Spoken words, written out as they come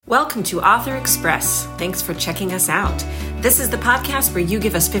Welcome to Author Express. Thanks for checking us out. This is the podcast where you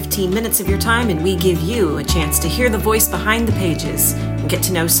give us 15 minutes of your time and we give you a chance to hear the voice behind the pages and get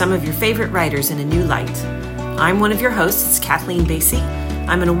to know some of your favorite writers in a new light. I'm one of your hosts, Kathleen Basie.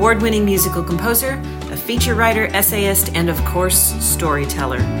 I'm an award-winning musical composer, a feature writer, essayist, and of course,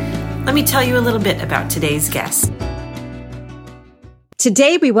 storyteller. Let me tell you a little bit about today's guest.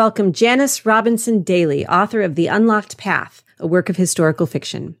 Today we welcome Janice Robinson Daly, author of The Unlocked Path, a work of historical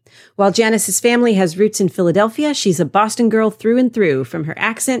fiction. While Janice's family has roots in Philadelphia, she's a Boston girl through and through, from her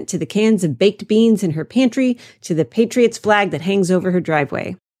accent to the cans of baked beans in her pantry to the Patriots flag that hangs over her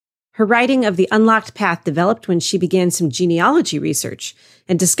driveway. Her writing of The Unlocked Path developed when she began some genealogy research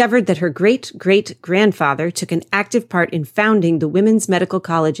and discovered that her great-great-grandfather took an active part in founding the Women's Medical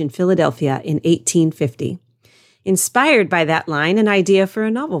College in Philadelphia in 1850. Inspired by that line, an idea for a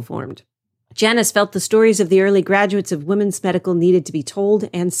novel formed. Janice felt the stories of the early graduates of women's medical needed to be told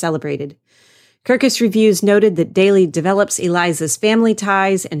and celebrated. Kirkus Reviews noted that Daly develops Eliza's family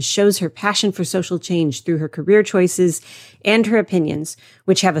ties and shows her passion for social change through her career choices and her opinions,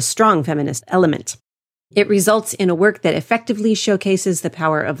 which have a strong feminist element. It results in a work that effectively showcases the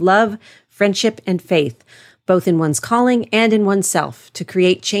power of love, friendship, and faith, both in one's calling and in oneself, to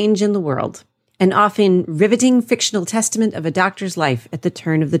create change in the world. An often riveting fictional testament of a doctor's life at the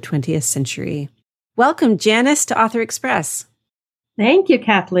turn of the 20th century. Welcome, Janice, to Author Express. Thank you,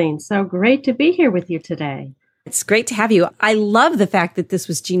 Kathleen. So great to be here with you today. It's great to have you. I love the fact that this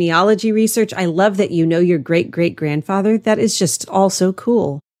was genealogy research. I love that you know your great-great-grandfather. That is just all so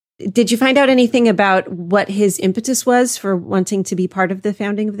cool. Did you find out anything about what his impetus was for wanting to be part of the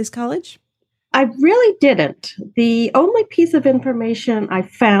founding of this college? I really didn't. The only piece of information I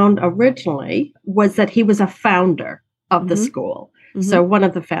found originally was that he was a founder of the school. Mm-hmm. So one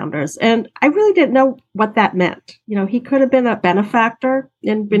of the founders. And I really didn't know what that meant. You know, he could have been a benefactor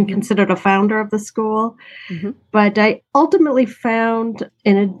and been considered a founder of the school. Mm-hmm. But I ultimately found,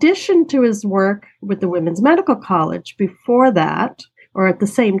 in addition to his work with the Women's Medical College before that, or at the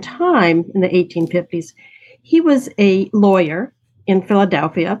same time in the 1850s, he was a lawyer in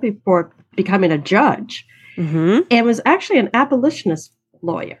Philadelphia before becoming a judge, and was actually an abolitionist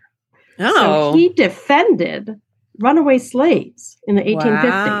lawyer. So he defended runaway slaves in the 1850s.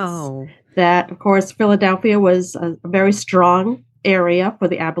 Wow. That, of course, Philadelphia was a very strong area for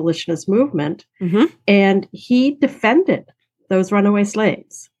the abolitionist movement, and he defended those runaway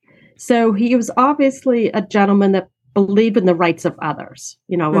slaves. So he was obviously a gentleman that believed in the rights of others,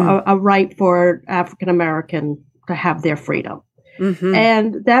 you know, a right for African American to have their freedom.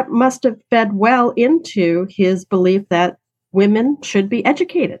 And that must have fed well into his belief that women should be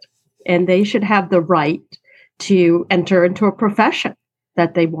educated and they should have the right to enter into a profession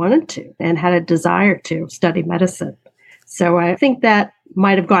that they wanted to and had a desire to study medicine. So I think that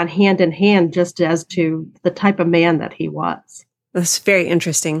might have gone hand in hand just as to the type of man that he was. That's very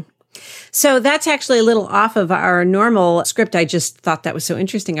interesting. So that's actually a little off of our normal script. I just thought that was so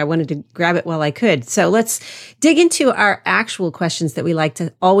interesting. I wanted to grab it while I could. So let's dig into our actual questions that we like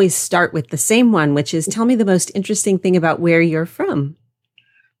to always start with, the same one, which is, tell me the most interesting thing about where you're from.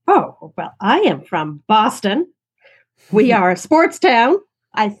 Oh, well, I am from Boston. We are a sports town.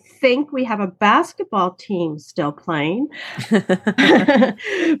 I think we have a basketball team still playing.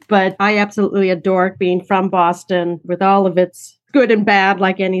 But I absolutely adore being from Boston with all of its good and bad,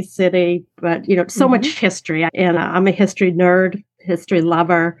 like any city, but, you know, so much history. And I'm a history nerd, history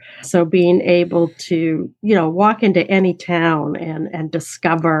lover. So being able to, you know, walk into any town and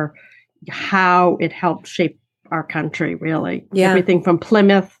discover how it helped shape our country, really. Yeah. Everything from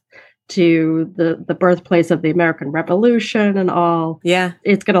Plymouth to the birthplace of the American Revolution and all. Yeah.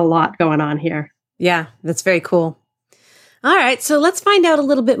 It's got a lot going on here. Yeah, that's very cool. All right. So let's find out a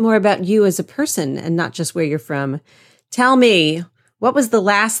little bit more about you as a person and not just where you're from. Tell me, what was the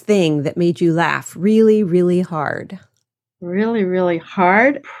last thing that made you laugh really, really hard? Really, really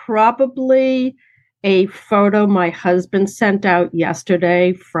hard? Probably a photo my husband sent out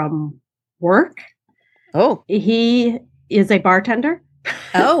yesterday from work. Oh. He is a bartender.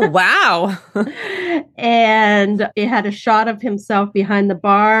 Oh, wow. And it had a shot of himself behind the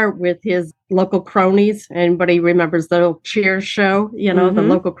bar with his local cronies. Anybody remembers the little Cheers show? You know, the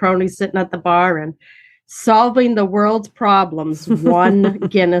local cronies sitting at the bar and solving the world's problems one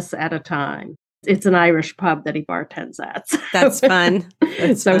Guinness at a time. It's an Irish pub that he bartends at. That's fun.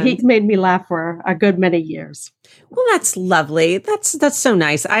 So he's made me laugh for a good many years. Well, that's lovely. That's so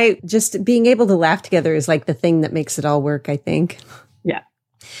nice. I just being able to laugh together is like the thing that makes it all work, I think. Yeah.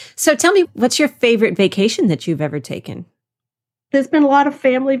 So tell me, what's your favorite vacation that you've ever taken? There's been a lot of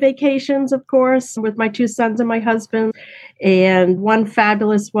family vacations, of course, with my two sons and my husband. And one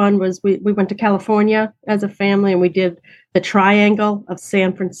fabulous one was we went to California as a family, and we did the triangle of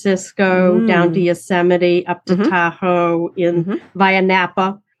San Francisco down to Yosemite, up to Tahoe, via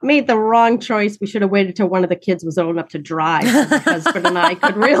Napa. Made the wrong choice. We should have waited till one of the kids was old enough to drive. So my husband and I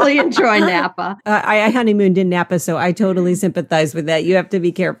could really enjoy Napa. I honeymooned in Napa, so I totally sympathize with that. You have to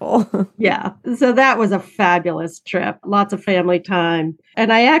be careful. Yeah. So that was a fabulous trip. Lots of family time.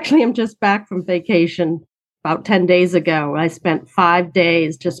 And I actually am just back from vacation about 10 days ago. I spent 5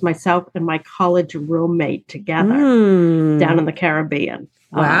 days, just myself and my college roommate together down in the Caribbean.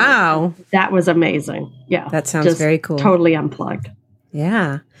 Wow. That was amazing. Yeah. That sounds very cool. Totally unplugged.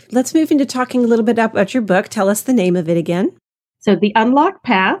 Yeah. Let's move into talking a little bit about your book. Tell us the name of it again. So The Unlocked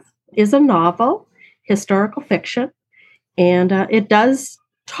Path is a novel, historical fiction, and it does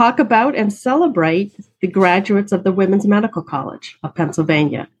talk about and celebrate the graduates of the Women's Medical College of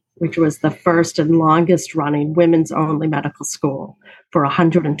Pennsylvania, which was the first and longest running women's only medical school for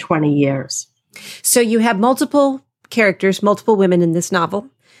 120 years. So you have multiple characters, multiple women in this novel.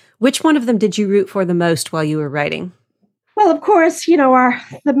 Which one of them did you root for the most while you were writing? Well, of course,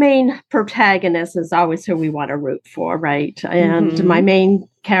 the main protagonist is always who we want to root for, right? And my main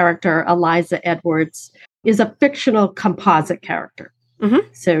character, Eliza Edwards, is a fictional composite character.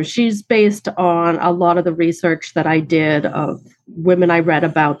 So she's based on a lot of the research that I did of women I read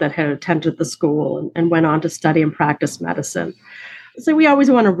about that had attended the school and went on to study and practice medicine. So we always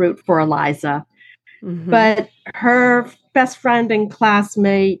want to root for Eliza. But her best friend and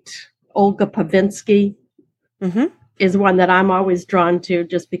classmate, Olga Pavinsky, is one that I'm always drawn to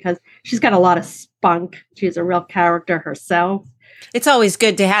just because she's got a lot of spunk. She's a real character herself. It's always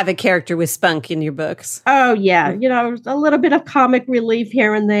good to have a character with spunk in your books. Oh, yeah. A little bit of comic relief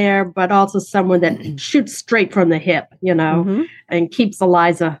here and there, but also someone that shoots straight from the hip, and keeps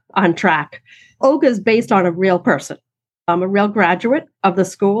Eliza on track. Olga is based on a real person. I'm a real graduate of the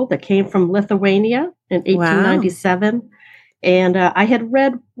school that came from Lithuania in 1897. Wow. And I had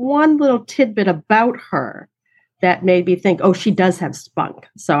read one little tidbit about her that made me think, oh, she does have spunk.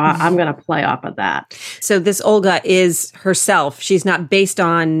 So I'm going to play off of that. So this Olga is herself. She's not based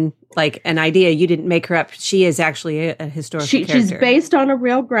on like an idea. You didn't make her up. She is actually a historical character. She's based on a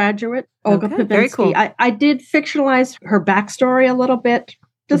real graduate, Olga Pavinsky. Very cool. I did fictionalize her backstory a little bit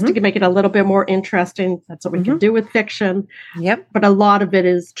just to make it a little bit more interesting. That's what we can do with fiction. Yep. But a lot of it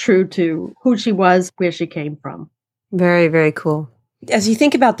is true to who she was, where she came from. Very, very cool. As you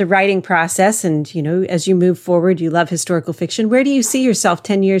think about the writing process and, as you move forward, you love historical fiction. Where do you see yourself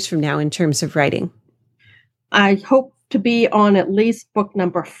 10 years from now in terms of writing? I hope to be on at least book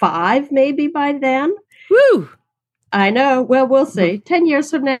number 5, maybe by then. Woo! I know. Well, we'll see. 10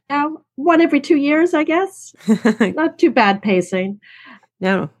 years from now, one every 2 years, I guess. Not too bad pacing.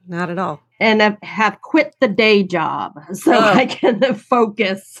 No, not at all. And I have quit the day job so I can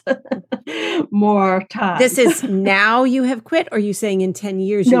focus more time. This is now you have quit, or are you saying in 10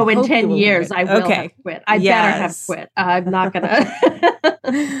 years? No, in 10 years I will have quit. I better have quit. I'm not going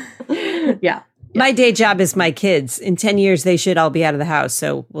to. Yeah. My day job is my kids. In 10 years, they should all be out of the house.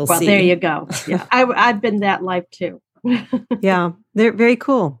 So we'll see. Well, there you go. Yeah, I've been that life too. Yeah, they're very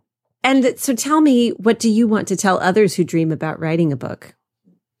cool. And so tell me, what do you want to tell others who dream about writing a book?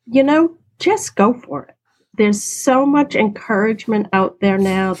 Just go for it. There's so much encouragement out there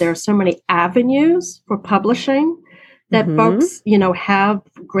now. There are so many avenues for publishing that folks, have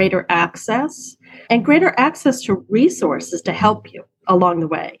greater access to resources to help you along the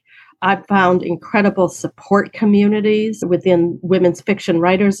way. I've found incredible support communities within Women's Fiction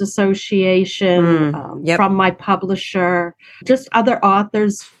Writers Association, from my publisher, just other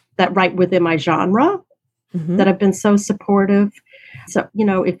authors that write within my genre that have been so supportive. So,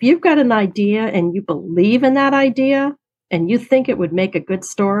 if you've got an idea and you believe in that idea and you think it would make a good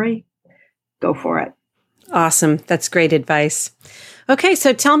story, go for it. Awesome. That's great advice. Okay,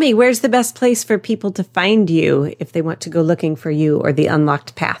 so tell me, where's the best place for people to find you if they want to go looking for you or The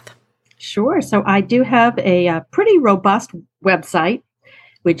Unlocked Path? Sure. So I do have a pretty robust website,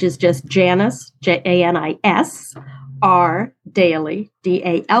 which is just Janice, Janis, R, Daly,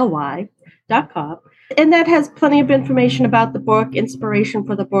 DALY.com. And that has plenty of information about the book, inspiration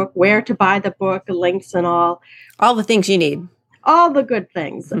for the book, where to buy the book, links and all. All the things you need. All the good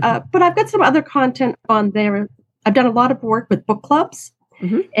things. But I've got some other content on there. I've done a lot of work with book clubs.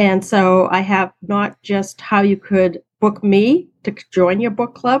 And so I have not just how you could book me to join your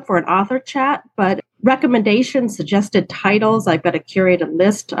book club for an author chat, but recommendations, suggested titles. I've got a curated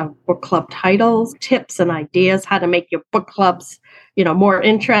list of book club titles, tips and ideas, how to make your book clubs, more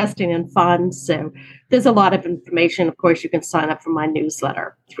interesting and fun. So there's a lot of information. Of course, you can sign up for my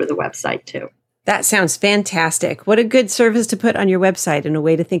newsletter through the website too. That sounds fantastic. What a good service to put on your website and a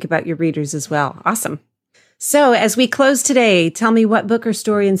way to think about your readers as well. Awesome. So as we close today, tell me what book or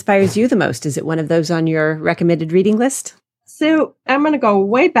story inspires you the most. Is it one of those on your recommended reading list? So I'm going to go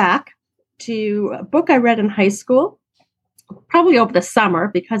way back to a book I read in high school, probably over the summer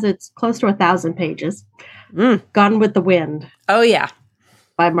because it's close to 1,000 pages. Gone with the Wind. Oh, yeah.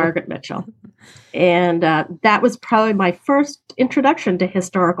 By Margaret Mitchell. And that was probably my first introduction to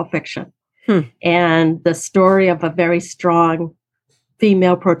historical fiction. And the story of a very strong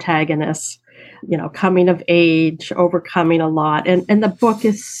female protagonist, coming of age, overcoming a lot. And the book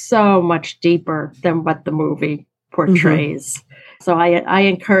is so much deeper than what the movie portrays. So I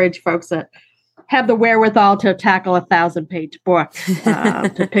encourage folks that have the wherewithal to tackle a 1,000-page book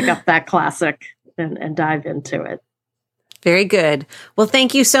to pick up that classic and dive into it. Very good. Well,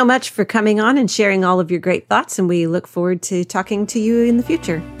 thank you so much for coming on and sharing all of your great thoughts. And we look forward to talking to you in the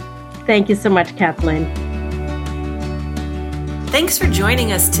future. Thank you so much, Kathleen. Thanks for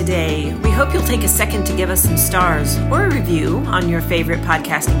joining us today. We hope you'll take a second to give us some stars or a review on your favorite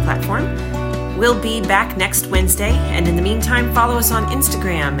podcasting platform. We'll be back next Wednesday, and in the meantime, follow us on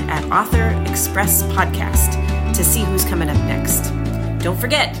Instagram at Author Express Podcast to see who's coming up next. Don't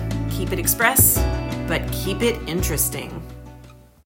forget, keep it express, but keep it interesting.